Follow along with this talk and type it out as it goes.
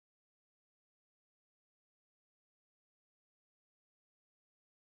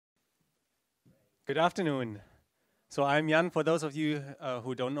Good afternoon. So I'm Jan, for those of you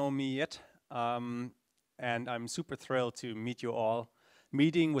who don't know me yet, and I'm super thrilled to meet you all.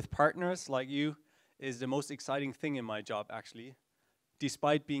 Meeting with partners like you is the most exciting thing in my job, actually.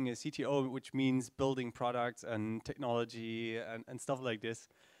 Despite being a CTO, which means building products and technology and stuff like this,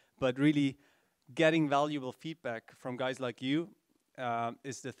 but really getting valuable feedback from guys like you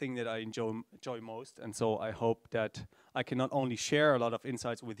is the thing that I enjoy most. And so I hope that I can not only share a lot of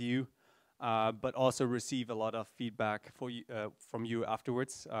insights with you, but also receive a lot of feedback from you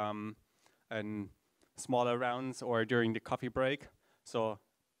afterwards, and smaller rounds or during the coffee break. So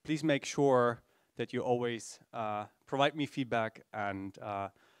please make sure that you always provide me feedback and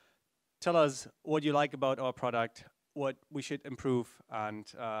tell us what you like about our product, what we should improve,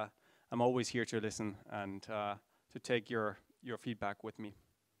 and I'm always here to listen and to take your feedback with me.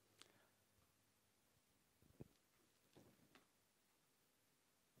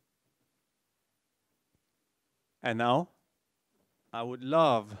 And now, I would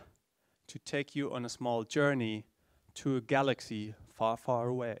love to take you on a small journey to a galaxy far, far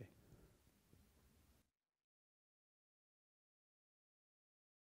away.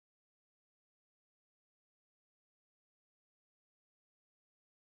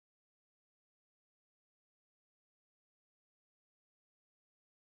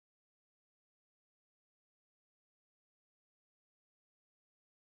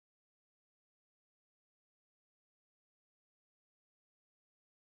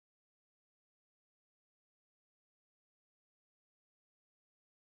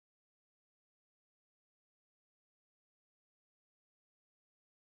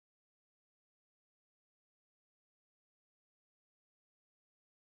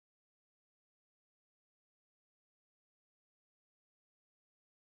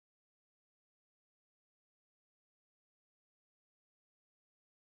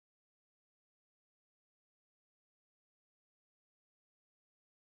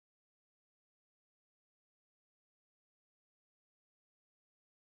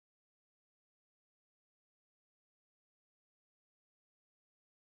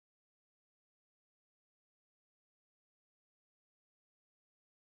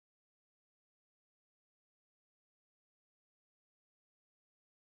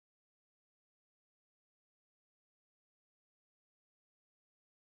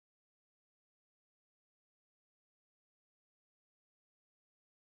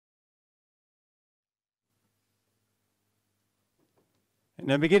 In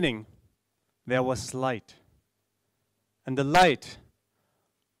the beginning, there was light. And the light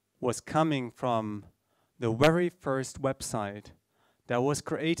was coming from the very first website that was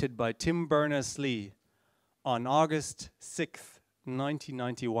created by Tim Berners-Lee on August 6th,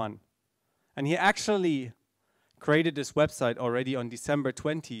 1991. And he actually created this website already on December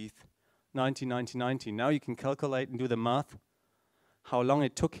 20th, 1990. Now you can calculate and do the math how long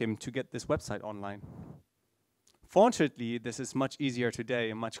it took him to get this website online. Fortunately, this is much easier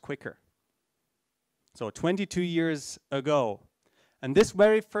today and much quicker. So 22 years ago, and this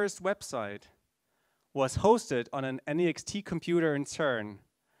very first website was hosted on an NEXT computer in CERN.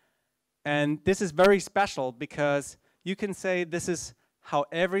 And this is very special because you can say this is how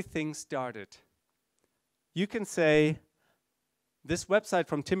everything started. You can say this website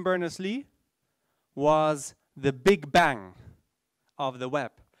from Tim Berners-Lee was the big bang of the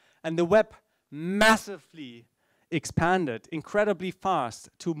web. And the web massively expanded incredibly fast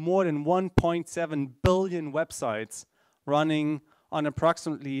to more than 1.7 billion websites running on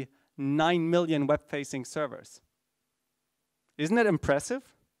approximately 9 million web-facing servers. Isn't that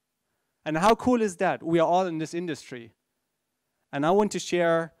impressive? And how cool is that? We are all in this industry. And I want to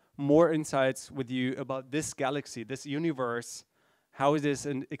share more insights with you about this galaxy, this universe, how it is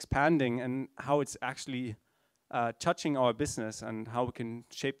expanding and how it's actually touching our business and how we can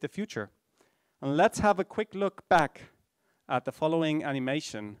shape the future. And let's have a quick look back at the following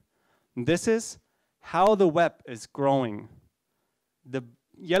animation. This is how the web is growing. The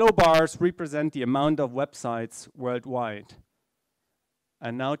yellow bars represent the amount of websites worldwide.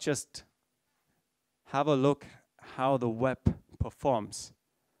 And now just have a look how the web performs.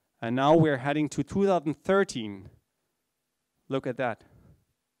 And now we're heading to 2013. Look at that.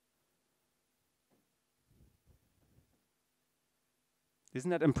 Isn't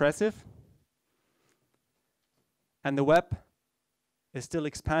that impressive? And the web is still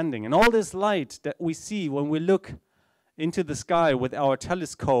expanding. And all this light that we see when we look into the sky with our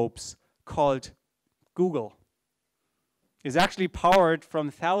telescopes called Google is actually powered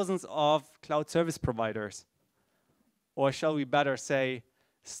from thousands of cloud service providers. Or shall we better say,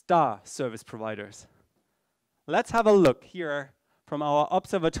 star service providers. Let's have a look here from our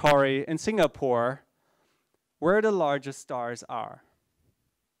observatory in Singapore where the largest stars are.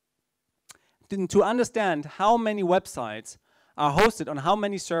 To understand how many websites are hosted on how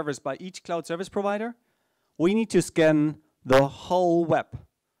many servers by each cloud service provider, we need to scan the whole web,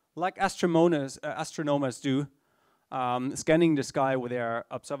 like astronomers do, scanning the sky with their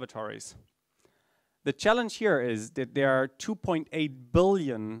observatories. The challenge here is that there are 2.8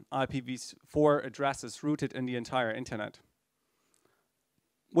 billion IPv4 addresses routed in the entire internet,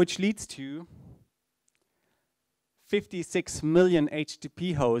 which leads to 56 million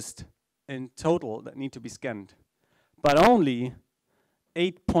HTTP hosts in total that need to be scanned, but only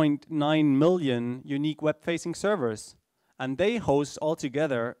 8.9 million unique web-facing servers, and they host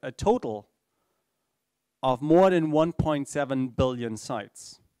altogether a total of more than 1.7 billion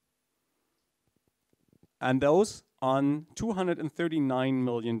sites. And those on 239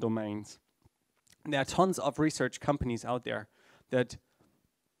 million domains. There are tons of research companies out there that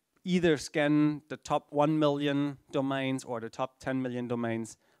either scan the top 1 million domains or the top 10 million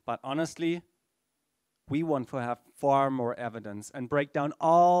domains. But honestly, we want to have far more evidence and break down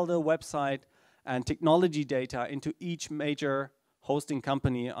all the website and technology data into each major hosting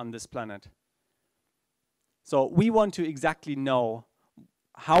company on this planet. So we want to exactly know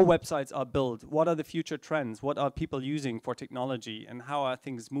how websites are built, what are the future trends, what are people using for technology, and how are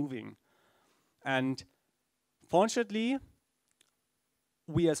things moving. And fortunately,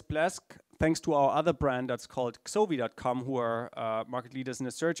 we as Plesk, thanks to our other brand that's called Xovi.com, who are market leaders in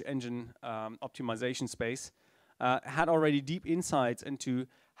the search engine optimization space, had already deep insights into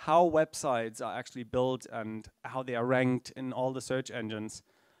how websites are actually built and how they are ranked in all the search engines.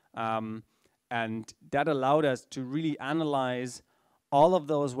 And that allowed us to really analyze all of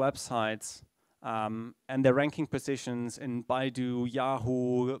those websites and their ranking positions in Baidu,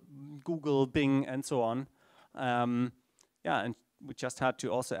 Yahoo, Google, Bing, and so on. Yeah, and we just had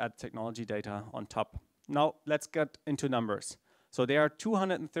to also add technology data on top. Now let's get into numbers. So there are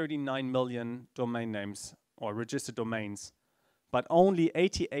 239 million domain names or registered domains, but only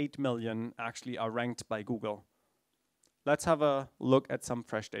 88 million actually are ranked by Google. Let's have a look at some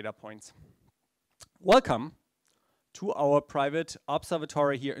fresh data points. Welcome to our private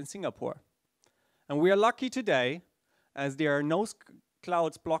observatory here in Singapore. And we are lucky today as there are no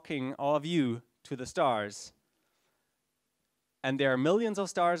clouds blocking our view to the stars. And there are millions of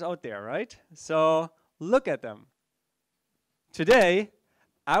stars out there, right? So look at them. Today,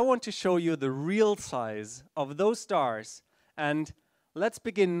 I want to show you the real size of those stars. And let's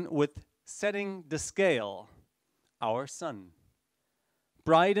begin with setting the scale. Our sun.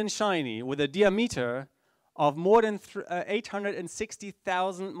 Bright and shiny with a diameter of more than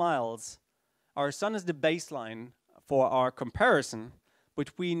 860,000 miles. Our sun is the baseline for our comparison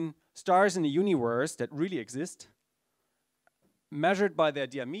between stars in the universe that really exist, measured by their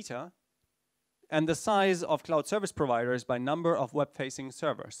diameter, and the size of cloud service providers by number of web-facing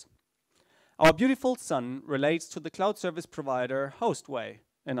servers. Our beautiful sun relates to the cloud service provider Hostway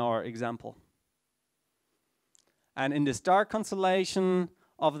in our example. And in the star constellation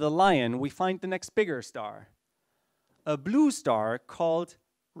of the Lion, we find the next bigger star, a blue star called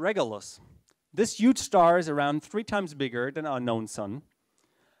Regulus. This huge star is around 3 times bigger than our known sun.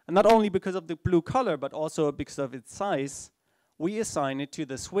 And not only because of the blue color, but also because of its size, we assign it to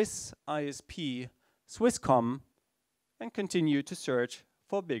the Swiss ISP Swisscom and continue to search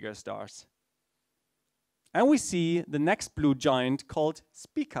for bigger stars. And we see the next blue giant called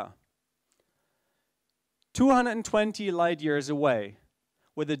Spica, 220 light years away,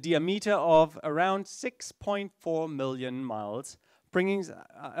 with a diameter of around 6.4 million miles, bringing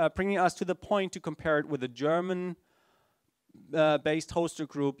us to the point to compare it with the German-based hoster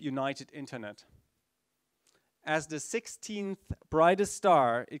group United Internet. As the 16th brightest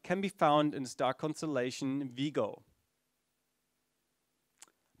star, it can be found in the star constellation Vigo.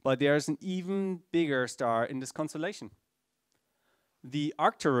 But there's an even bigger star in this constellation. The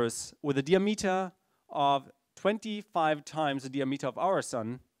Arcturus, with a diameter of 25 times the diameter of our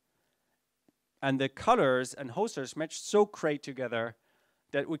sun, and the colors and hosters matched so great together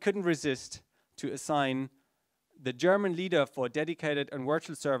that we couldn't resist to assign the German leader for dedicated and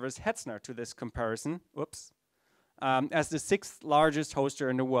virtual servers, Hetzner, to this comparison, as the 6th largest hoster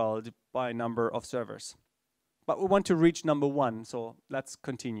in the world by number of servers. But we want to reach number 1, so let's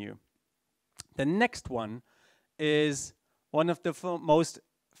continue. The next one is one of the most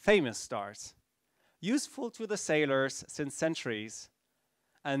famous stars, useful to the sailors since centuries,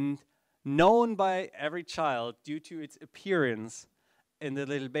 and known by every child due to its appearance in the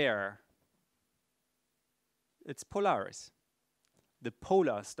little bear. It's Polaris, the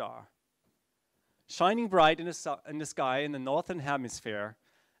polar star. shining bright in the sky in the northern hemisphere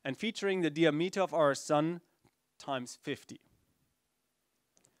and featuring the diameter of our sun times 50.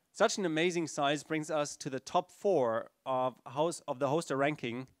 Such an amazing size brings us to the top 4 of the hoster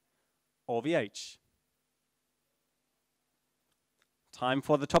ranking, OVH. Time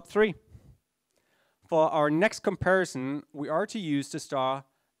for the top 3. For our next comparison, we are to use the star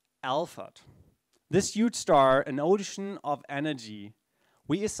Alphard. This huge star, an ocean of energy,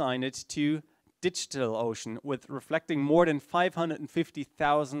 we assign it to DigitalOcean with reflecting more than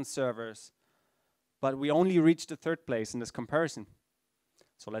 550,000 servers. But we only reached the 3rd place in this comparison.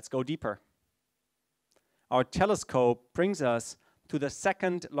 So let's go deeper. Our telescope brings us to the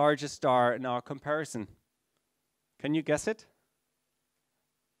 2nd largest star in our comparison. Can you guess it?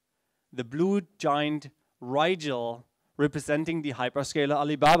 The blue giant Rigel, representing the hyperscaler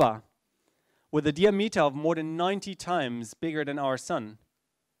Alibaba, with a diameter of more than 90 times bigger than our sun.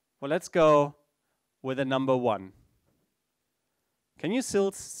 Well, let's go with the number 1. Can you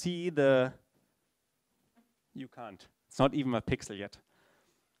still see the... You can't. It's not even a pixel yet.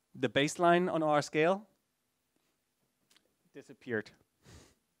 The baseline on our scale disappeared.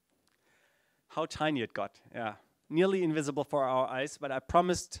 How tiny it got. Yeah, nearly invisible for our eyes, but I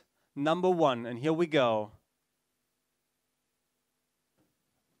promised number 1, and here we go.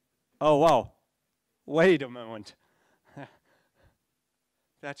 Oh, wow. Wait a moment.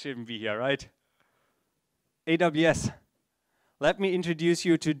 That shouldn't be here, right? AWS. Let me introduce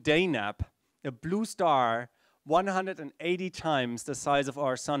you to Daynap, a blue star 180 times the size of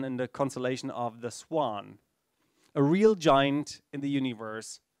our sun in the constellation of the Swan. A real giant in the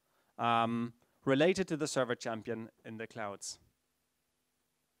universe, related to the server champion in the clouds.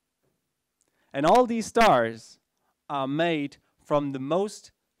 And all these stars are made from the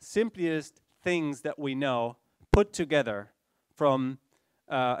most simplest things that we know, put together from,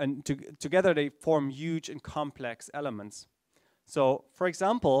 together they form huge and complex elements. So, for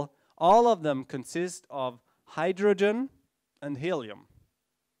example, all of them consist of hydrogen and helium.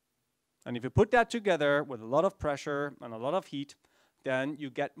 And if you put that together with a lot of pressure and a lot of heat, then you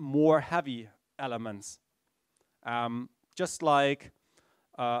get more heavy elements. Just like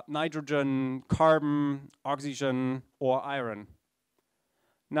nitrogen, carbon, oxygen, or iron.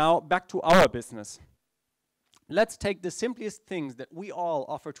 Now, back to our business. Let's take the simplest things that we all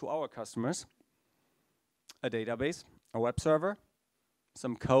offer to our customers. A database, a web server,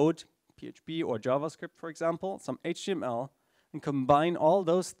 some code, PHP or JavaScript, for example, some HTML, and combine all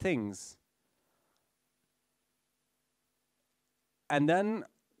those things. And then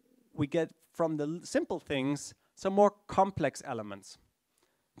we get from the simple things some more complex elements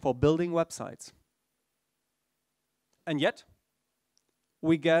for building websites. And yet,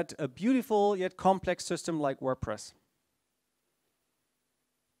 we get a beautiful yet complex system like WordPress.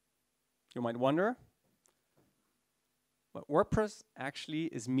 You might wonder, but WordPress actually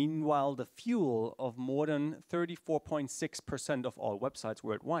is meanwhile the fuel of more than 34.6% of all websites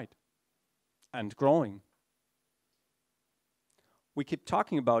worldwide, and growing. We keep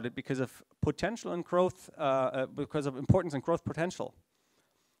talking about it because of potential and growth, because of importance and growth potential.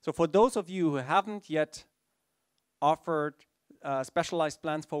 So for those of you who haven't yet offered specialized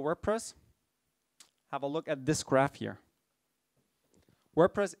plans for WordPress, have a look at this graph here.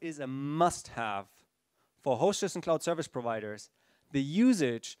 WordPress is a must-have for hosters and cloud service providers. The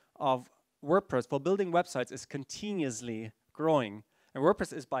usage of WordPress for building websites is continuously growing. And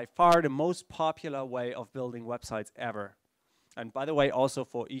WordPress is by far the most popular way of building websites ever. And by the way, also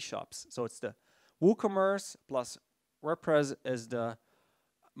for eShops. So it's the WooCommerce plus WordPress is the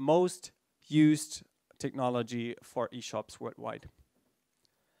most used technology for eShops worldwide.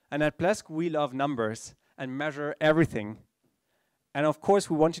 And at Plesk, we love numbers and measure everything. And of course,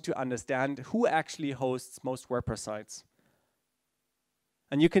 we wanted to understand who actually hosts most WordPress sites.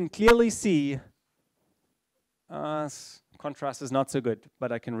 And you can clearly see, contrast is not so good,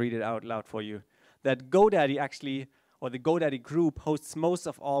 but I can read it out loud for you, that GoDaddy actually, or the GoDaddy group, hosts most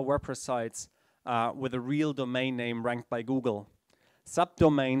of all WordPress sites with a real domain name ranked by Google.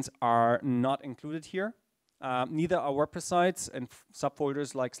 Subdomains are not included here. Neither are WordPress sites and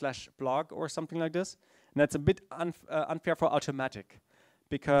subfolders like /blog or something like this. And that's a bit unfair for Automatic,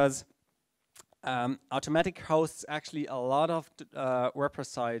 because Automatic hosts actually a lot of WordPress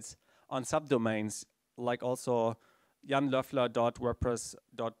sites on subdomains, like also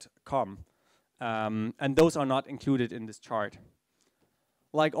janloeffler.wordpress.com. And those are not included in this chart,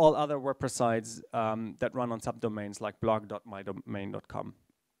 like all other WordPress sites that run on subdomains like blog.mydomain.com.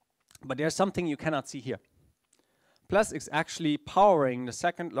 But there's something you cannot see here. Plesk is actually powering the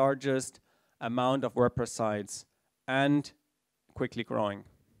 2nd largest amount of WordPress sites and quickly growing.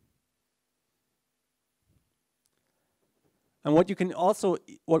 And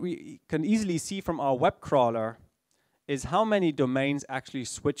what we can easily see from our web crawler is how many domains actually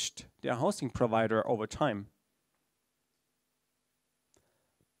switched their hosting provider over time.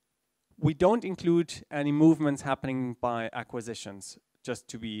 We don't include any movements happening by acquisitions, just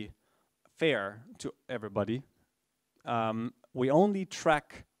to be fair to everybody. We only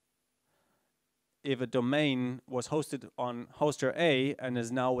track if a domain was hosted on hoster A and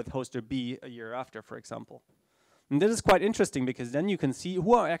is now with hoster B a year after, for example. And this is quite interesting because then you can see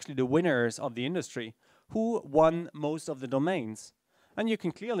who are actually the winners of the industry, who won most of the domains. And you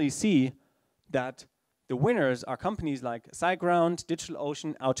can clearly see that the winners are companies like SiteGround,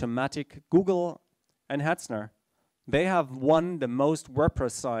 DigitalOcean, Automatic, Google, and Hetzner. They have won the most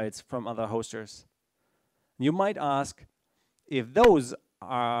WordPress sites from other hosters. You might ask if those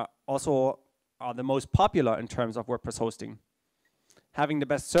are also the most popular in terms of WordPress hosting, having the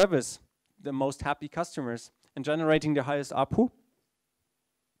best service, the most happy customers, and generating the highest ARPU.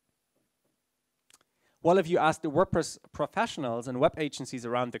 Well, if you ask the WordPress professionals and web agencies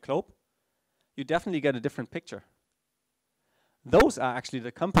around the globe, you definitely get a different picture. Those are actually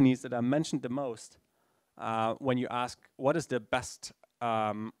the companies that are mentioned the most when you ask what is the best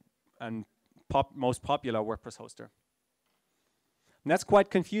and most popular WordPress hoster. And that's quite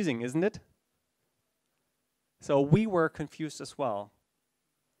confusing, isn't it? So we were confused as well,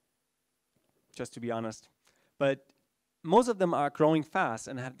 just to be honest. But most of them are growing fast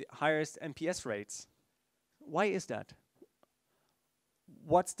and have the highest NPS rates. Why is that?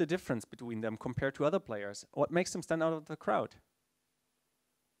 What's the difference between them compared to other players? What makes them stand out of the crowd?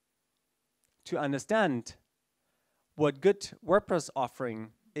 To understand what good WordPress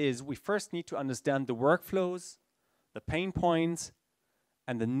offering is, we first need to understand the workflows, the pain points,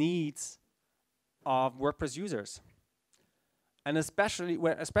 and the needs of WordPress users. And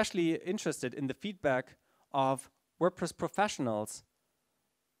we're especially interested in the feedback of WordPress professionals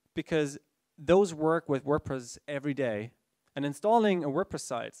because those work with WordPress every day. And installing a WordPress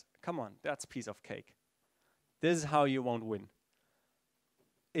site, come on, that's a piece of cake. This is how you won't win.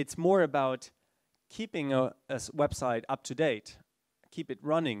 It's more about keeping a website up to date, keep it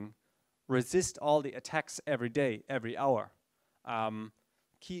running, resist all the attacks every day, every hour,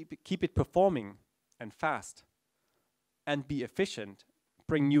 keep it performing and fast, and be efficient,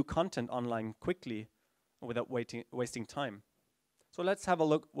 bring new content online quickly without wasting time. So let's have a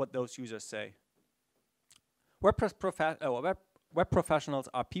look what those users say. Web professionals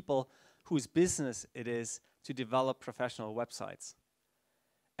are people whose business it is to develop professional websites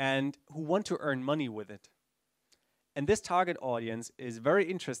and who want to earn money with it. And this target audience is very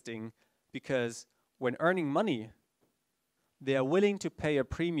interesting because when earning money, they are willing to pay a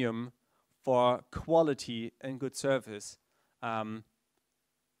premium for quality and good service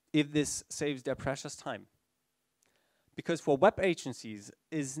if this saves their precious time. Because for web agencies,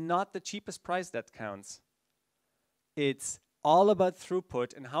 it's not the cheapest price that counts. It's all about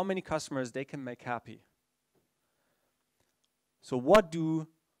throughput and how many customers they can make happy. So what do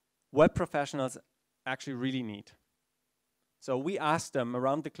web professionals actually really need? So we asked them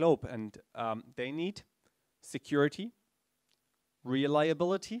around the globe, and they need security,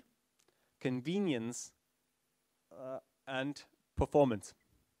 reliability, convenience, and performance.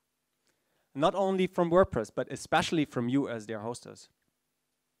 Not only from WordPress, but especially from you as their hosters.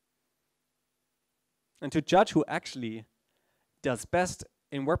 And to judge who actually does best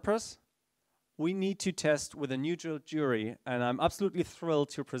in WordPress, we need to test with a neutral jury, and I'm absolutely thrilled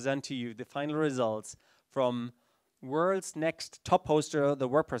to present to you the final results from World's Next Top Hoster, the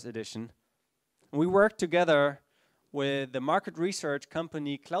WordPress edition. We worked together with the market research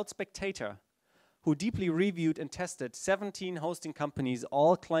company Cloud Spectator, who deeply reviewed and tested 17 hosting companies,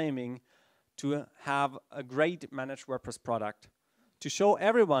 all claiming to have a great managed WordPress product, to show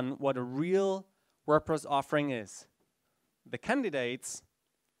everyone what a real WordPress offering is. The candidates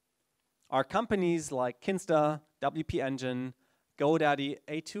are companies like Kinsta, WP Engine, GoDaddy,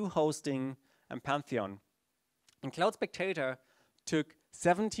 A2 Hosting, and Pantheon. And Cloud Spectator took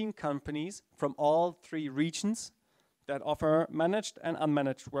 17 companies from all 3 regions that offer managed and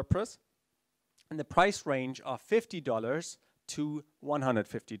unmanaged WordPress in the price range of $50 to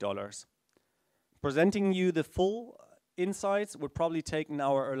 $150. Presenting you the full insights would probably take an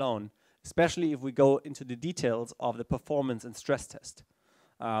hour alone, especially if we go into the details of the performance and stress test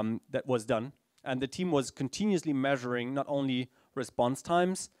that was done. And the team was continuously measuring not only response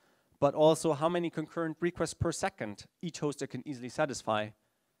times, but also how many concurrent requests per second each hoster can easily satisfy,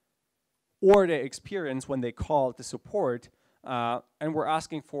 or their experience when they called the support and were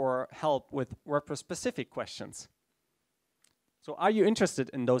asking for help with WordPress-specific questions. So are you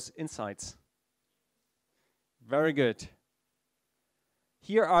interested in those insights? Very good.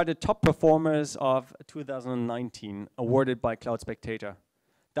 Here are the top performers of 2019 awarded by Cloud Spectator.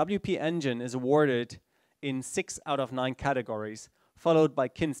 WP Engine is awarded in 6 out of 9 categories, followed by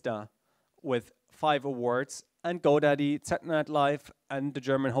Kinsta with 5 awards, and GoDaddy, ZNet Live, and the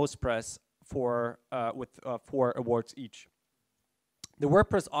German Hostpress with 4 awards each. The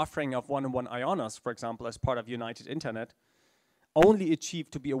WordPress offering of 1&1 Ionos, for example, as part of United Internet, only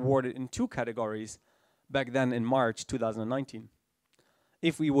achieved to be awarded in 2 categories back then in March 2019.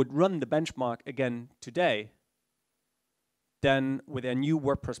 If we would run the benchmark again today, then with a new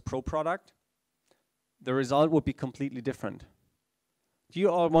WordPress Pro product, the result would be completely different. Do you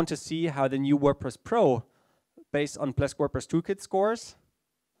all want to see how the new WordPress Pro, based on Plesk WordPress Toolkit, scores?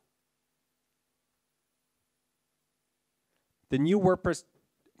 The new WordPress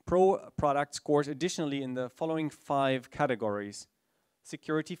Pro product scores additionally in the following 5 categories: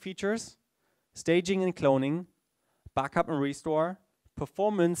 security features, staging and cloning, backup and restore,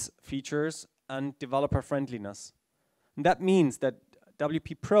 performance features, and developer friendliness. And that means that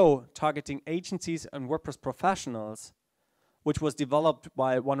WP Pro, targeting agencies and WordPress professionals, which was developed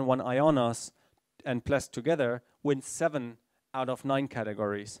by 1&1 Ionos and Plesk together, wins 7 out of 9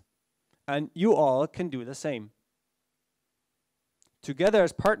 categories. And you all can do the same. Together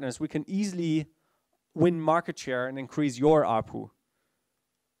as partners, we can easily win market share and increase your ARPU.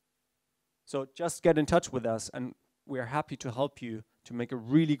 So just get in touch with us, and we're happy to help you to make a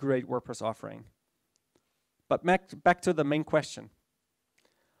really great WordPress offering. But back to the main question.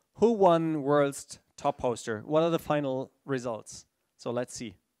 Who won World's Top Hoster? What are the final results? So let's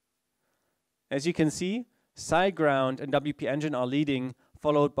see. As you can see, SiteGround and WP Engine are leading,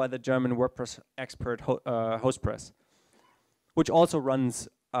 followed by the German WordPress expert Hostpress, which also runs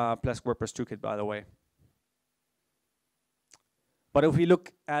Plesk WordPress Toolkit, by the way. But if we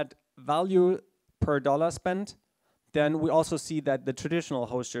look at value per dollar spent, then we also see that the traditional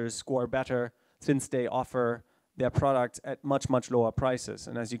hosters score better since they offer their products at much, much lower prices.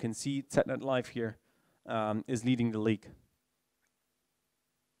 And as you can see, ZNet Live here is leading the league.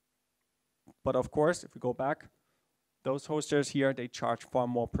 But of course, if we go back, those hosters here, they charge far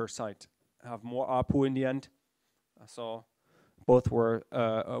more per site, have more ARPU in the end. So both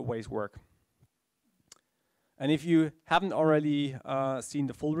ways work. And if you haven't already seen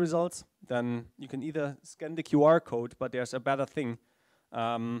the full results, then you can either scan the QR code, but there's a better thing.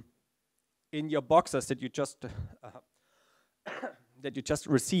 In your boxes that you just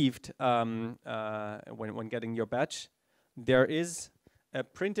received when getting your badge, there is a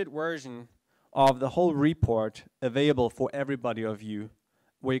printed version of the whole report available for everybody of you,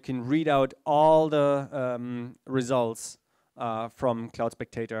 where you can read out all the results from Cloud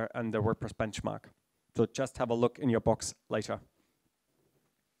Spectator and the WordPress benchmark. So just have a look in your box later.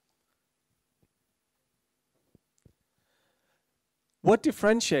 What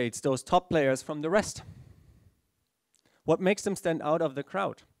differentiates those top players from the rest? What makes them stand out of the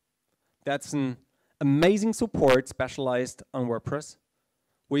crowd? That's an amazing support specialized on WordPress,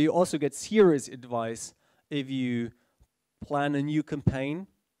 where you also get serious advice if you plan a new campaign.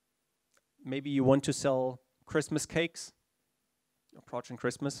 Maybe you want to sell Christmas cakes, approaching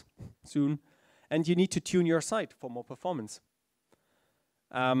Christmas soon, and you need to tune your site for more performance.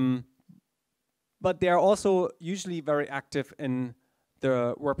 But they are also usually very active in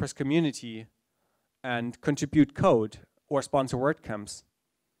the WordPress community and contribute code or sponsor WordCamps.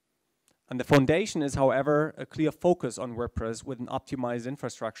 And the foundation is, however, a clear focus on WordPress with an optimized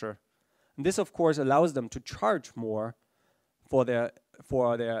infrastructure. And this, of course, allows them to charge more for their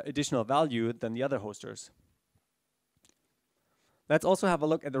additional value than the other hosters. Let's also have a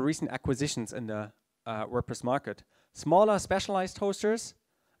look at the recent acquisitions in the WordPress market. Smaller specialized hosters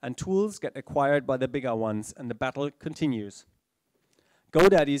and tools get acquired by the bigger ones, and the battle continues.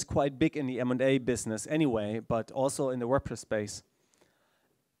 GoDaddy is quite big in the M&A business anyway, but also in the WordPress space.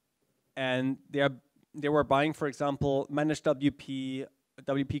 And they were buying, for example, Managed WP,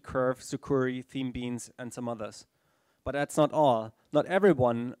 WP Curve, Sucuri, ThemeBeans, and some others. But that's not all. Not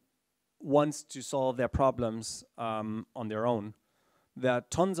everyone wants to solve their problems on their own. There are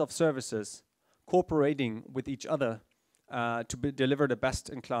tons of services cooperating with each other to deliver the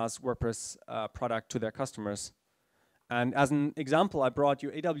best-in-class WordPress product to their customers. And as an example, I brought you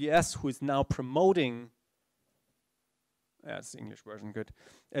AWS, who is now promoting, it's the English version, good.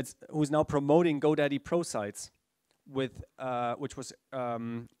 Who's now promoting GoDaddy Pro sites, with which was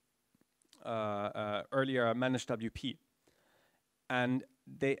earlier Managed WP. And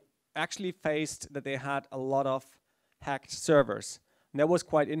they actually faced that they had a lot of hacked servers. And that was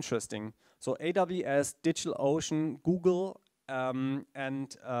quite interesting. So AWS, DigitalOcean, Google, and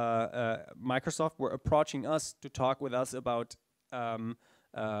Microsoft were approaching us to talk with us about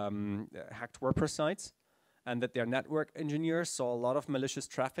hacked WordPress sites, and that their network engineers saw a lot of malicious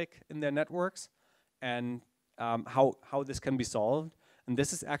traffic in their networks, and how this can be solved. And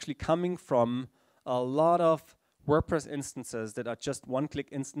this is actually coming from a lot of WordPress instances that are just one-click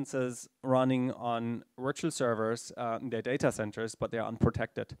instances running on virtual servers in their data centers, but they're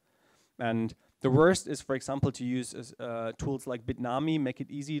unprotected. And the worst is, for example, to use tools like Bitnami, make it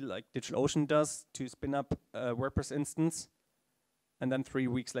easy, like DigitalOcean does, to spin up a WordPress instance, and then 3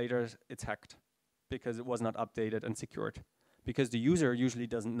 weeks later it's hacked because it was not updated and secured, because the user usually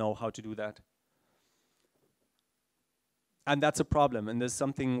doesn't know how to do that. And that's a problem, and there's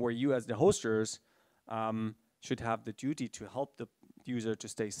something where you as the hosters should have the duty to help the user to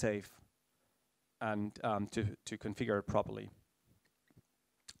stay safe and to configure it properly.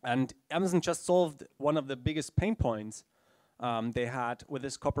 And Amazon just solved one of the biggest pain points they had with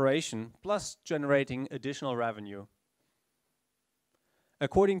this cooperation, plus generating additional revenue.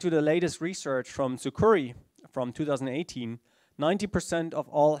 According to the latest research from Sucuri from 2018, 90% of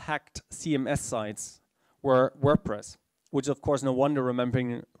all hacked CMS sites were WordPress, which of course no wonder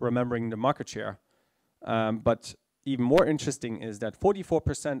remembering the market share. But even more interesting is that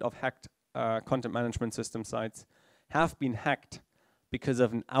 44% of hacked content management system sites have been hacked because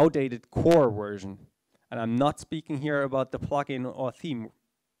of an outdated core version. And I'm not speaking here about the plugin or theme.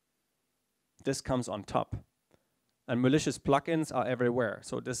 This comes on top. And malicious plugins are everywhere.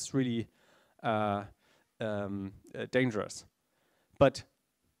 So this is really dangerous. But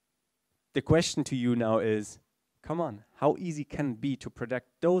the question to you now is, come on, how easy can it be to protect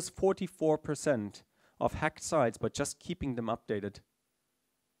those 44% of hacked sites, but just keeping them updated?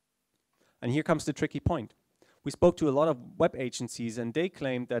 And here comes the tricky point. We spoke to a lot of web agencies, and they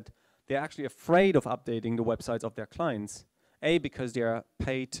claimed that they're actually afraid of updating the websites of their clients. A, because they're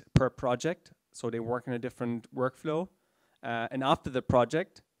paid per project, so they work in a different workflow. And after the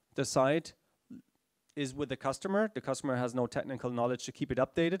project, the site is with the customer. The customer has no technical knowledge to keep it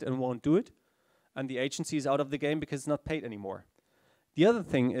updated and won't do it. And the agency is out of the game because it's not paid anymore. The other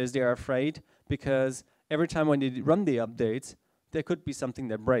thing is they're afraid because every time when they run the updates, there could be something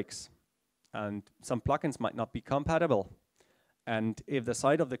that breaks. And some plugins might not be compatible. And if the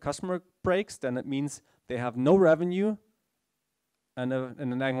site of the customer breaks, then it means they have no revenue and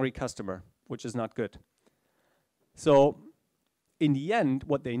an angry customer, which is not good. So in the end,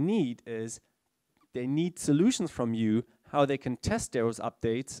 what they need is they need solutions from you how they can test those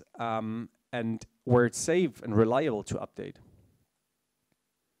updates and where it's safe and reliable to update.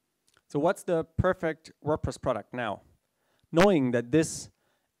 So what's the perfect WordPress product now? Knowing that this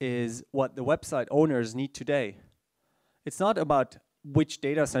is what the website owners need today. It's not about which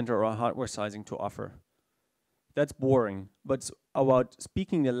data center or hardware sizing to offer. That's boring, but it's about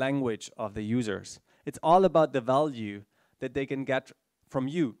speaking the language of the users. It's all about the value that they can get from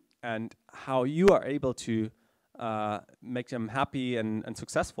you and how you are able to make them happy and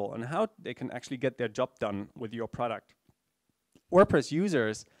successful, and how they can actually get their job done with your product. WordPress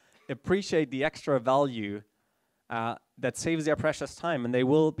users appreciate the extra value that saves their precious time, and they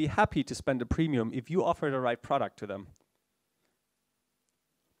will be happy to spend a premium if you offer the right product to them.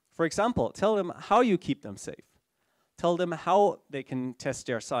 For example, tell them how you keep them safe. Tell them how they can test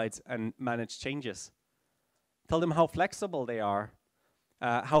their sites and manage changes. Tell them how flexible they are,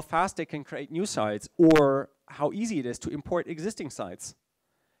 how fast they can create new sites, or how easy it is to import existing sites,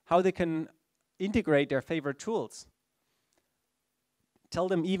 how they can integrate their favorite tools. Tell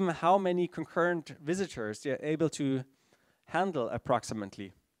them even how many concurrent visitors they're able to handle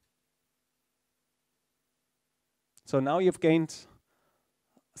approximately. So now you've gained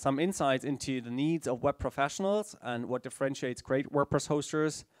some insights into the needs of web professionals and what differentiates great WordPress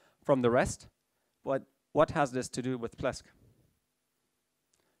hosters from the rest. But what has this to do with Plesk?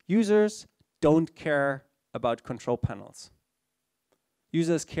 Users don't care about control panels.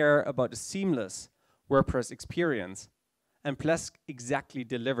 Users care about a seamless WordPress experience, and Plesk exactly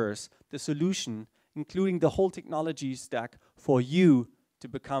delivers the solution, including the whole technology stack for you to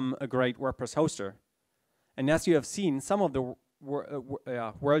become a great WordPress hoster. And as you have seen, some of the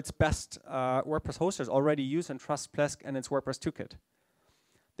world's best WordPress hosters already use and trust Plesk and its WordPress toolkit.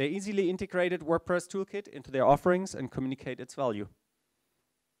 They easily integrated WordPress toolkit into their offerings and communicate its value.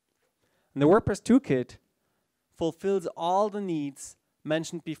 And the WordPress toolkit fulfills all the needs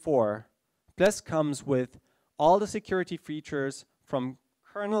mentioned before. Plesk comes with all the security features from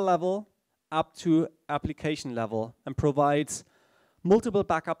kernel level up to application level and provides multiple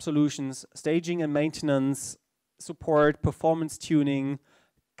backup solutions, staging and maintenance, support, performance tuning,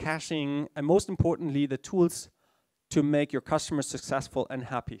 caching, and most importantly, the tools to make your customers successful and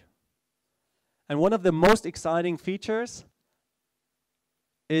happy. And one of the most exciting features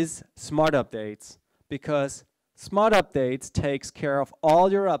is smart updates, because smart updates takes care of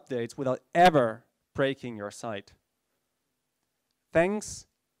all your updates without ever breaking your site. Thanks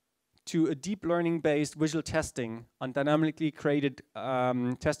to a deep learning-based visual testing on dynamically created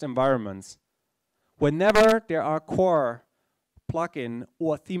test environments, whenever there are core plugin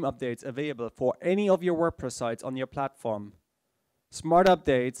or theme updates available for any of your WordPress sites on your platform, smart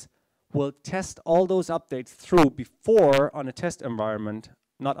updates will test all those updates through before on a test environment,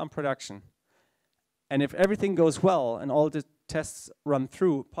 not on production. And if everything goes well and all the tests run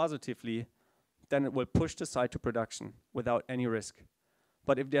through positively, then it will push the site to production without any risk.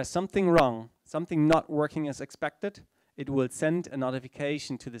 But if there's something wrong, something not working as expected, it will send a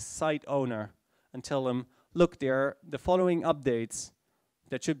notification to the site owner and tell them, look, there are the following updates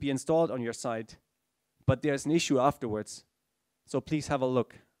that should be installed on your site, but there's an issue afterwards. So please have a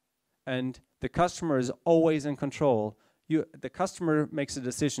look. And the customer is always in control. The customer makes a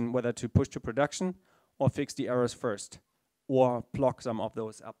decision whether to push to production or fix the errors first, or block some of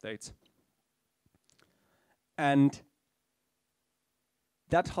those updates. And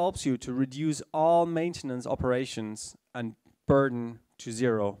that helps you to reduce all maintenance operations and burden to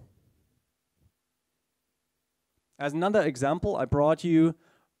zero. As another example, I brought you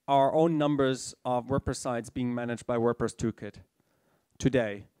our own numbers of WordPress sites being managed by WordPress Toolkit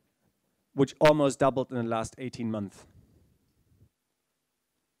today, which almost doubled in the last 18 months.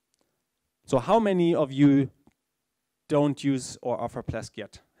 So how many of you don't use or offer Plesk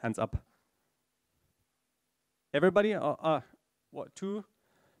yet? Hands up. Everybody? What, 2?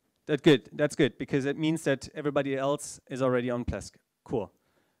 That's good. That's good, because it means that everybody else is already on Plesk. Cool.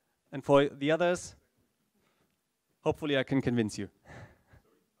 And for the others, hopefully I can convince you. I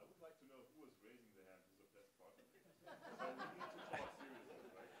would like to know who is raising their hand who's a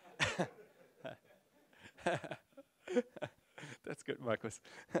Plesk partner. That's good, Markus.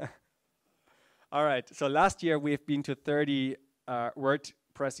 All right, so last year we've been to 30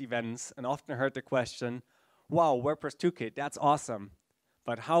 WordPress events and often heard the question, wow, WordPress Toolkit, that's awesome,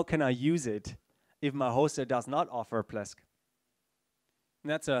 but how can I use it if my hoster does not offer Plesk?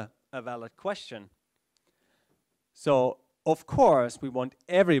 And that's a valid question. So, of course, we want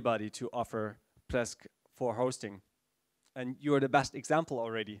everybody to offer Plesk for hosting. And you're the best example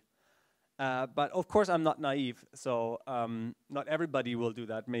already. But of course, I'm not naive, so not everybody will do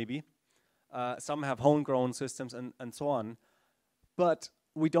that, maybe. Some have homegrown systems and so on. But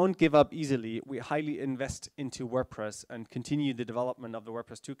we don't give up easily. We highly invest into WordPress and continue the development of the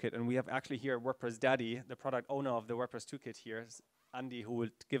WordPress Toolkit. And we have actually here WordPress Daddy, the product owner of the WordPress Toolkit here, Andy, who will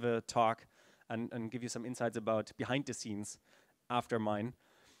give a talk and give you some insights about behind the scenes after mine.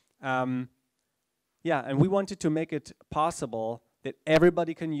 Yeah, and we wanted to make it possible that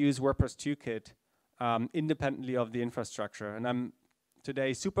everybody can use WordPress Toolkit independently of the infrastructure. And I'm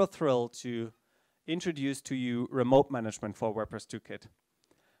today super thrilled to introduce to you remote management for WordPress Toolkit.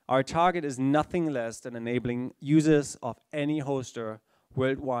 Our target is nothing less than enabling users of any hoster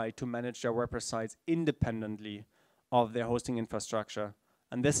worldwide to manage their WordPress sites independently of their hosting infrastructure.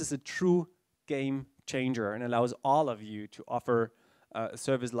 And this is a true game changer and allows all of you to offer a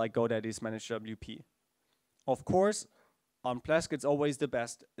service like GoDaddy's Managed WP. Of course, on Plesk, it's always the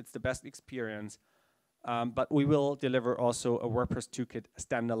best. It's the best experience. But we will deliver also a WordPress Toolkit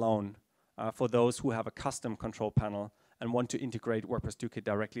standalone for those who have a custom control panel and want to integrate WordPress Toolkit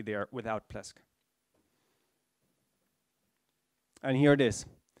directly there without Plesk. And here it is.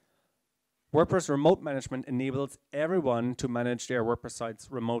 WordPress Remote Management enables everyone to manage their WordPress sites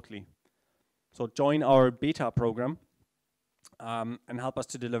remotely. So join our beta program and help us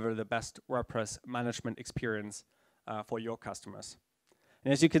to deliver the best WordPress management experience for your customers.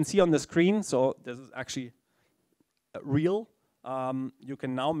 And as you can see on the screen, so this is actually real, you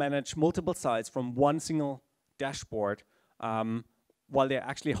can now manage multiple sites from one single dashboard while they're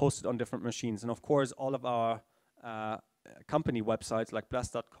actually hosted on different machines. And of course, all of our company websites like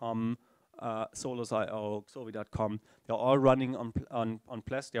Plesk.com, Solos.io, Xovi.com, they're all running on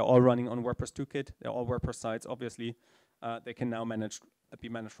Plesk, they're all running on WordPress Toolkit, they're all WordPress sites, obviously. They can now be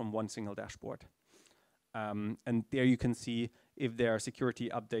managed from one single dashboard. And there you can see if there are security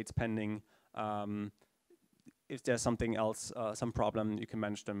updates pending, if there's something else, some problem, you can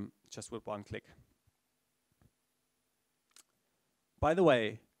manage them just with one click. By the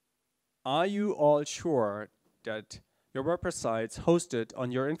way, are you all sure that your WordPress sites hosted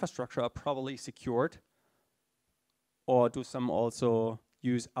on your infrastructure are properly secured? Or do some also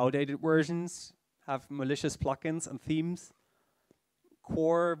use outdated versions, have malicious plugins and themes,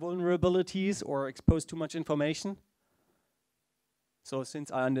 core vulnerabilities, or expose too much information? So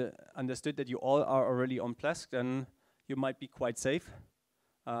since I understood that you all are already on Plesk, then you might be quite safe.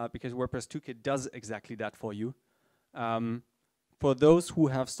 because WordPress 2.kit does exactly that for you. For those who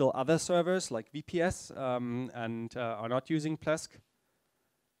have still other servers like VPS and are not using Plesk,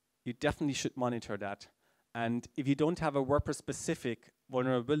 you definitely should monitor that. And if you don't have a WordPress-specific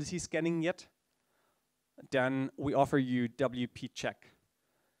vulnerability scanning yet, then we offer you WP Check.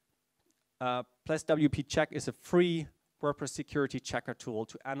 Plesk WP Check is a free WordPress security checker tool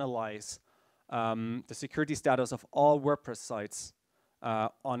to analyze the security status of all WordPress sites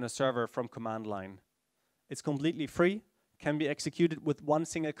on a server from command line. It's completely free, can be executed with one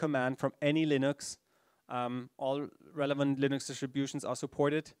single command from any Linux. All relevant Linux distributions are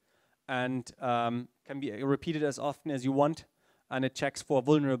supported and can be repeated as often as you want, and it checks for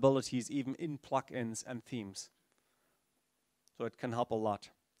vulnerabilities even in plugins and themes. So it can help a lot.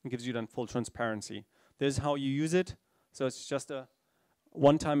 It gives you then full transparency. This is how you use it. So it's just a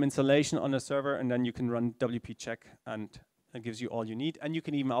one-time installation on a server, and then you can run WP check, and it gives you all you need. And you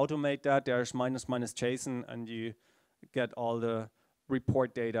can even automate that. There's --JSON, and you get all the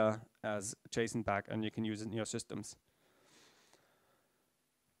report data as JSON back, and you can use it in your systems.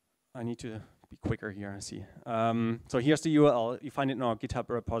 I need to be quicker here, I see. So here's the URL. You find it in our GitHub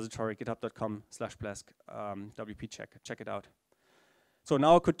repository, github.com/plesk, WP check. Check it out. So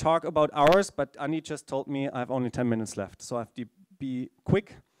now I could talk about hours, but Annie just told me I have only 10 minutes left, so I have to be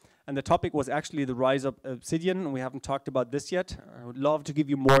quick. And the topic was actually the rise of Obsidian. We haven't talked about this yet. I would love to give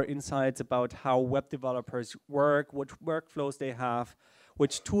you more insights about how web developers work, what workflows they have,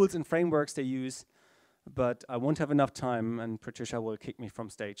 which tools and frameworks they use. But I won't have enough time, and Patricia will kick me from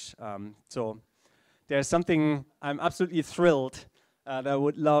stage. So there's something I'm absolutely thrilled that I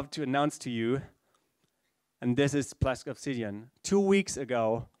would love to announce to you, and this is Plesk Obsidian. 2 weeks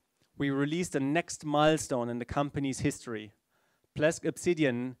ago, we released the next milestone in the company's history. Plesk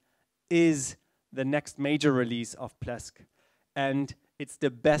Obsidian is the next major release of Plesk, and it's the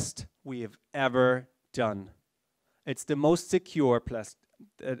best we have ever done. It's the most secure Plesk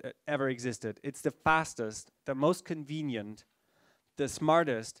that ever existed. It's the fastest, the most convenient, the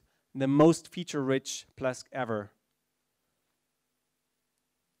smartest, the most feature-rich Plesk ever.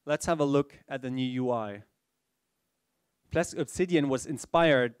 Let's have a look at the new UI. Plesk Obsidian was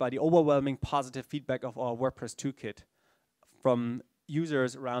inspired by the overwhelming positive feedback of our WordPress 2.kit from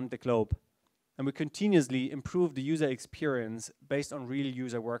users around the globe. And we continuously improve the user experience based on real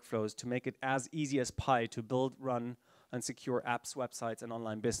user workflows to make it as easy as pie to build, run, and secure apps, websites, and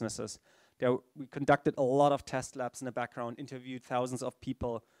online businesses. We conducted a lot of test labs in the background, interviewed thousands of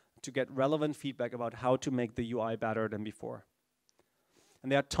people to get relevant feedback about how to make the UI better than before.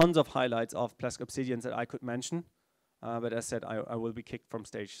 And there are tons of highlights of Plesk Obsidian that I could mention, but as said, I will be kicked from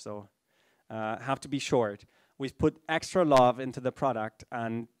stage, so have to be short. We've put extra love into the product,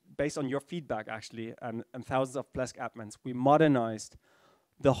 and based on your feedback, actually, and thousands of Plesk admins, we modernized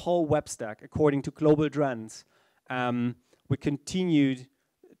the whole web stack according to global trends. We continued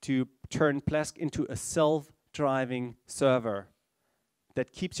to turn Plesk into a self-driving server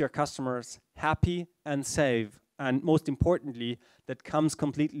that keeps your customers happy and safe, and most importantly, that comes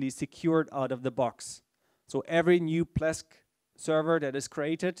completely secured out of the box. So every new Plesk server that is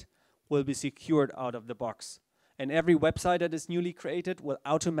created will be secured out of the box. And every website that is newly created will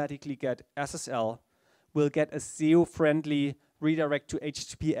automatically get SSL, will get a SEO-friendly redirect to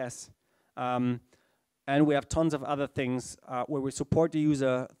HTTPS. And we have tons of other things where we support the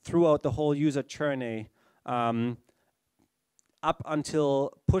user throughout the whole user journey, up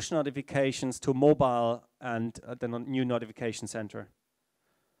until push notifications to mobile and the new notification center.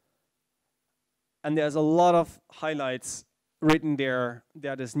 And there's a lot of highlights written there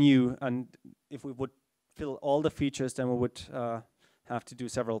that is new, and if we would fill all the features, then we would have to do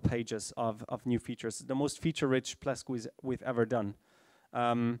several pages of new features. The most feature-rich Plesk we've ever done.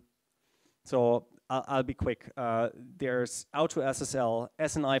 So I'll be quick. There's auto SSL,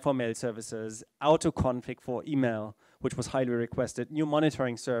 SNI for mail services, auto config for email, which was highly requested, new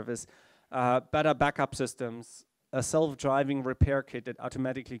monitoring service, better backup systems, a self-driving repair kit that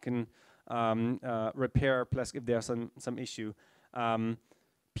automatically can repair Plesk if there's some issue.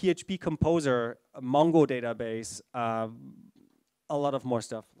 PHP Composer, a Mongo database, a lot of more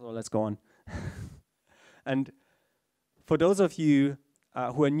stuff. So let's go on. And for those of you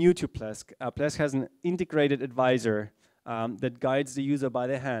who are new to Plesk, Plesk has an integrated advisor that guides the user by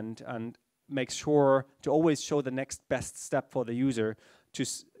the hand and makes sure to always show the next best step for the user to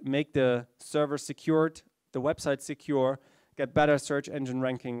make the server secured, the website secure, get better search engine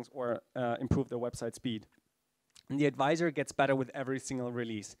rankings, or improve the website speed. And the advisor gets better with every single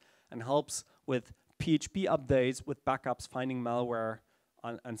release and helps with PHP updates, with backups, finding malware,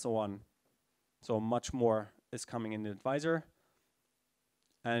 and so on. So much more is coming in the advisor.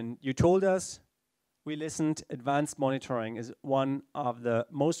 And you told us, we listened, advanced monitoring is one of the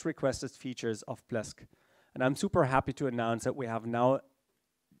most requested features of Plesk. And I'm super happy to announce that we have now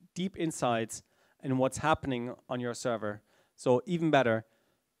deep insights in what's happening on your server. So even better,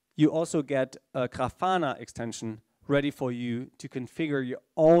 you also get a Grafana extension ready for you to configure your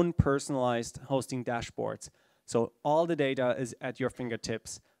own personalized hosting dashboards. So all the data is at your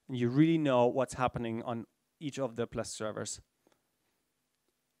fingertips, and you really know what's happening on each of the Plesk servers.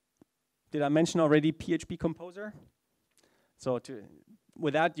 Did I mention already PHP Composer? So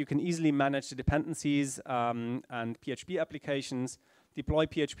with that, you can easily manage the dependencies and PHP applications, deploy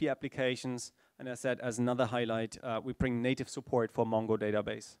PHP applications, and as I said, as another highlight, we bring native support for Mongo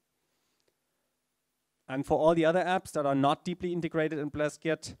database. And for all the other apps that are not deeply integrated in Plesk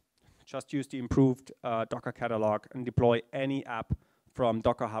yet, just use the improved Docker catalog and deploy any app from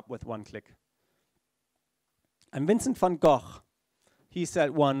Docker Hub with one click. And Vincent van Gogh, he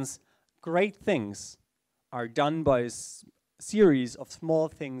said once, great things are done by a series of small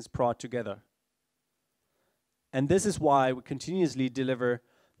things brought together. And this is why we continuously deliver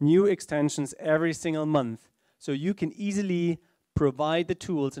new extensions every single month, so you can easily provide the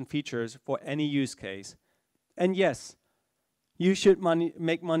tools and features for any use case. And yes, you should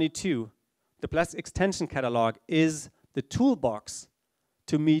make money too. The Plesk extension catalog is the toolbox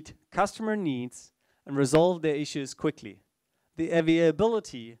to meet customer needs and resolve their issues quickly. The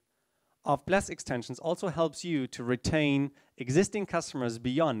availability of Plesk extensions also helps you to retain existing customers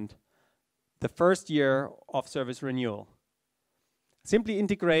beyond the first year of service renewal. Simply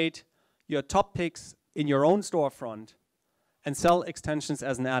integrate your top picks in your own storefront and sell extensions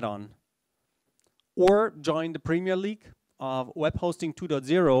as an add-on. Or join the Premier League of Web Hosting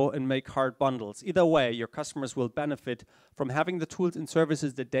 2.0 and make hard bundles. Either way, your customers will benefit from having the tools and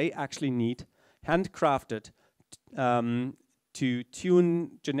services that they actually need, handcrafted, to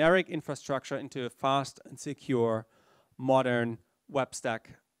tune generic infrastructure into a fast and secure modern web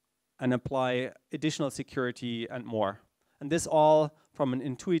stack and apply additional security and more. And this all from an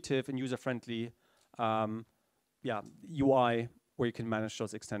intuitive and user-friendly UI where you can manage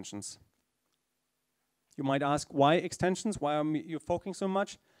those extensions. You might ask, why extensions? Why are you focusing so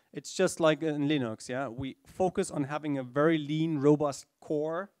much? It's just like in Linux, yeah? We focus on having a very lean, robust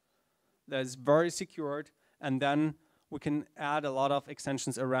core that is very secured, and then we can add a lot of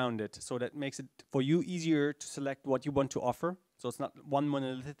extensions around it. So that makes it for you easier to select what you want to offer. So it's not one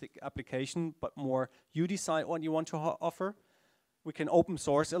monolithic application, but more you decide what you want to offer. We can open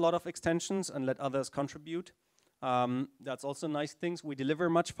source a lot of extensions and let others contribute. That's also nice things. We deliver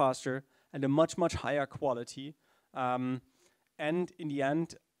much faster and a much, much higher quality. And in the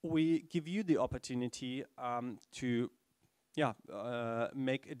end, we give you the opportunity to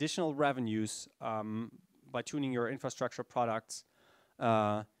make additional revenues by tuning your infrastructure products,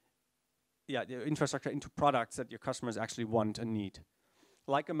 the infrastructure into products that your customers actually want and need,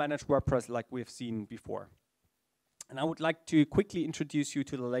 like a managed WordPress like we've seen before. And I would like to quickly introduce you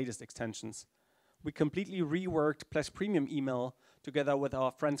to the latest extensions. We completely reworked Plesk Premium Email together with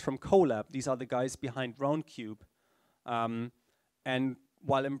our friends from Colab. These are the guys behind Roundcube. And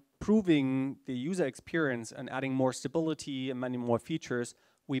while improving the user experience and adding more stability and many more features,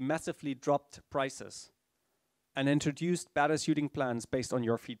 we massively dropped prices and introduced better suiting plans based on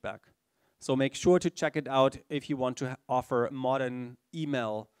your feedback. So make sure to check it out if you want to offer modern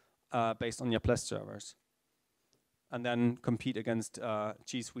email based on your Plesk servers, and then compete against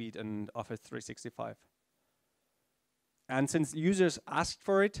G Suite and Office 365. And since users asked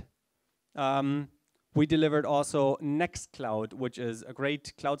for it, we delivered also Nextcloud, which is a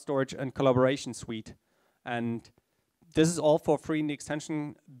great cloud storage and collaboration suite. And this is all for free in the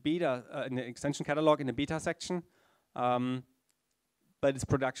extension beta, in the extension catalog in the beta section. But it's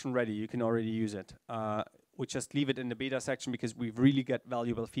production ready, you can already use it. We just leave it in the beta section because we really get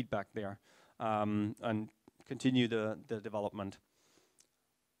valuable feedback there and continue the development.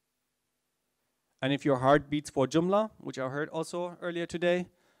 And if your heart beats for Joomla, which I heard also earlier today,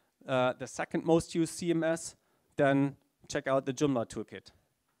 the second most used CMS, then check out the Joomla toolkit.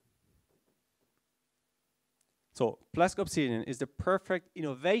 So Plesk Obsidian is the perfect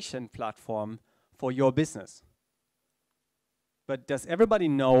innovation platform for your business. But does everybody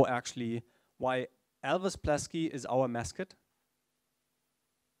know actually why Elvis Plesky is our mascot?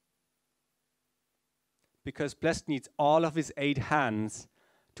 Because Plesk needs all of his 8 hands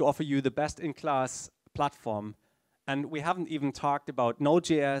to offer you the best-in-class platform. And we haven't even talked about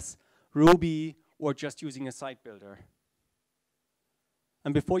Node.js, Ruby, or just using a site builder.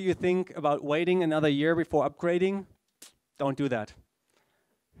 And before you think about waiting another year before upgrading, don't do that.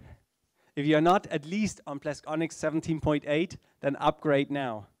 If you're not at least on Plesk Onyx 17.8, then upgrade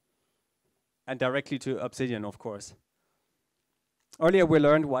now. And directly to Obsidian, of course. Earlier we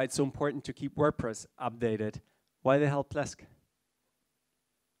learned why it's so important to keep WordPress updated. Why the hell Plesk?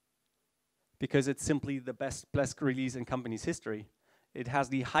 Because it's simply the best Plesk release in company's history. It has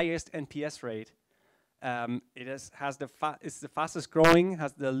the highest NPS rate. It's the fastest growing,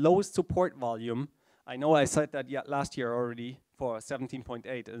 has the lowest support volume. I know I said that last year already for 17.8,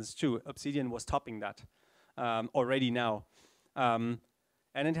 and it's true. Obsidian was topping that already now. And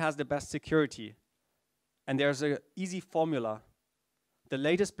it has the best security. And there's an easy formula. The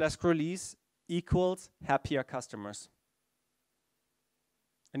latest Plesk release equals happier customers.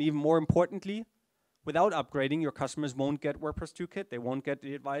 And even more importantly, without upgrading, your customers won't get WordPress Toolkit, they won't get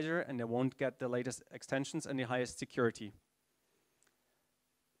the advisor, and they won't get the latest extensions and the highest security.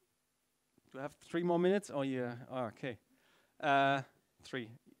 Do I have 3 more minutes? Oh, yeah. Oh, okay. 3.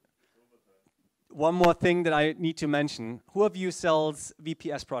 One more thing that I need to mention. Who of you sells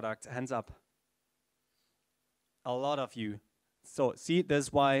VPS products? Hands up. A lot of you. So, see,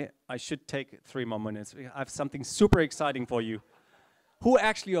 that's why I should take 3 more minutes. I have something super exciting for you. Who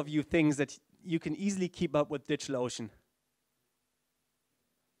actually of you thinks that you can easily keep up with DigitalOcean?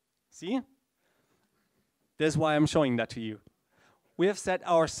 See? That's why I'm showing that to you. We have set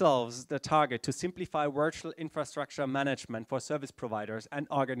ourselves the target to simplify virtual infrastructure management for service providers and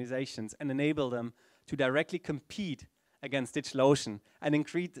organizations and enable them to directly compete against DigitalOcean and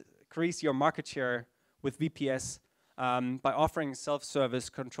increase your market share with VPS by offering self-service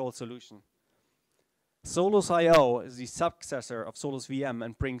control solution. Solus.io is the successor of Solus VM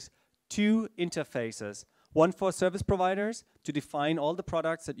and brings 2 interfaces. One for service providers to define all the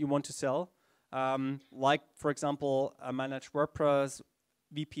products that you want to sell, like, for example, managed WordPress,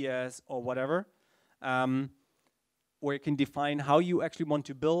 VPS, or whatever, where you can define how you actually want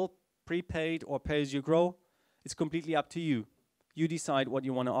to bill, prepaid or pay-as-you-grow. It's completely up to you. You decide what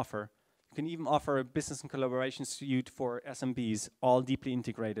you want to offer. You can even offer a business and collaboration suite for SMBs, all deeply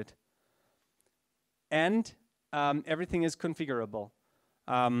integrated. And everything is configurable.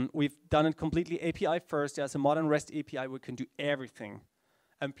 We've done it completely API first. There's a modern REST API we can do everything.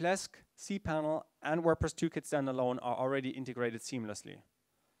 And Plesk, cPanel, and WordPress Toolkit standalone are already integrated seamlessly.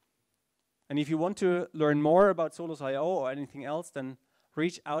 And if you want to learn more about Solus.io or anything else, then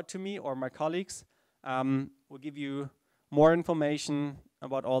reach out to me or my colleagues. We'll give you more information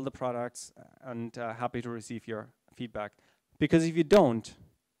about all the products and happy to receive your feedback. Because if you don't,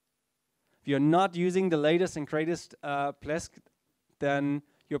 if you're not using the latest and greatest Plesk, then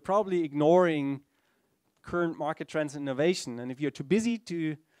you're probably ignoring current market trends and innovation. And if you're too busy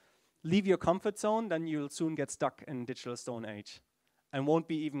to leave your comfort zone, then you'll soon get stuck in digital stone age and won't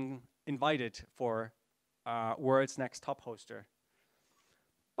be even invited for world's next top hoster.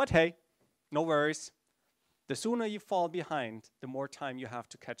 But hey, no worries. The sooner you fall behind, the more time you have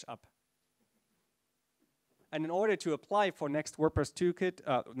to catch up. And in order to apply for next WordPress Toolkit,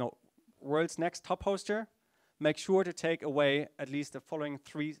 world's next top hoster, make sure to take away at least the following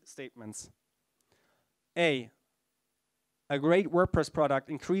 3 statements. A great WordPress product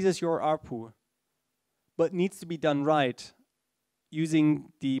increases your ARPU, but needs to be done right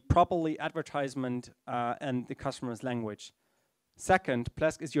using the properly advertisement and the customer's language. Second,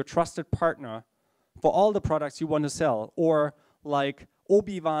 Plesk is your trusted partner for all the products you want to sell, or like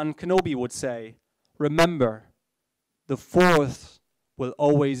Obi-Wan Kenobi would say, remember, the 4th will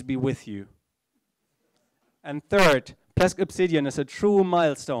always be with you. And third, Plesk Obsidian is a true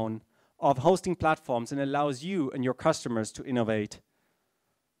milestone of hosting platforms and allows you and your customers to innovate.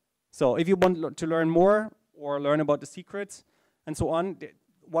 So if you want to learn more or learn about the secrets and so on,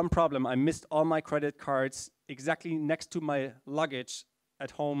 one problem, I missed all my credit cards exactly next to my luggage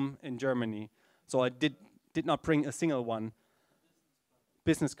at home in Germany. So I did not bring a single one.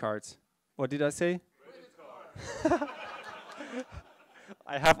 Business cards. What did I say? Credit card.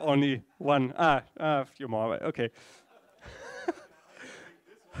 I have only one. A few more. Okay.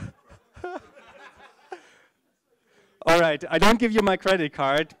 All right. I don't give you my credit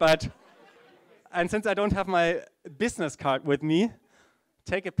card, and since I don't have my business card with me,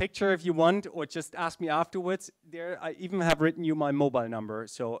 take a picture if you want, or just ask me afterwards. There, I even have written you my mobile number.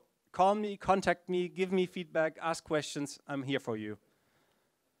 So call me, contact me, give me feedback, ask questions. I'm here for you.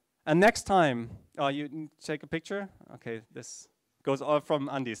 And next time, you take a picture? Okay, this goes all from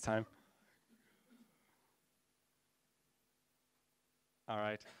Andy's time. All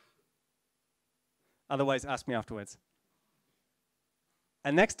right. Otherwise, ask me afterwards.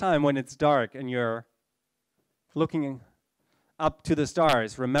 And next time when it's dark and you're looking up to the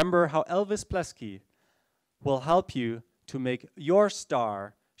stars, remember how Elvis Pleski will help you to make your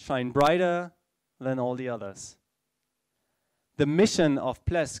star shine brighter than all the others. The mission of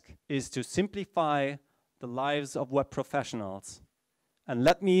Plesk is to simplify the lives of web professionals. And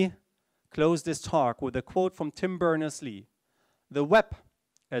let me close this talk with a quote from Tim Berners-Lee. The web,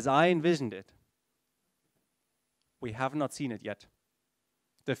 as I envisioned it, we have not seen it yet.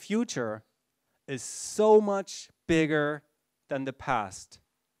 The future is so much bigger than the past.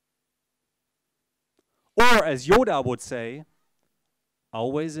 Or as Yoda would say,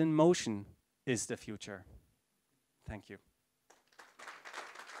 always in motion is the future. Thank you.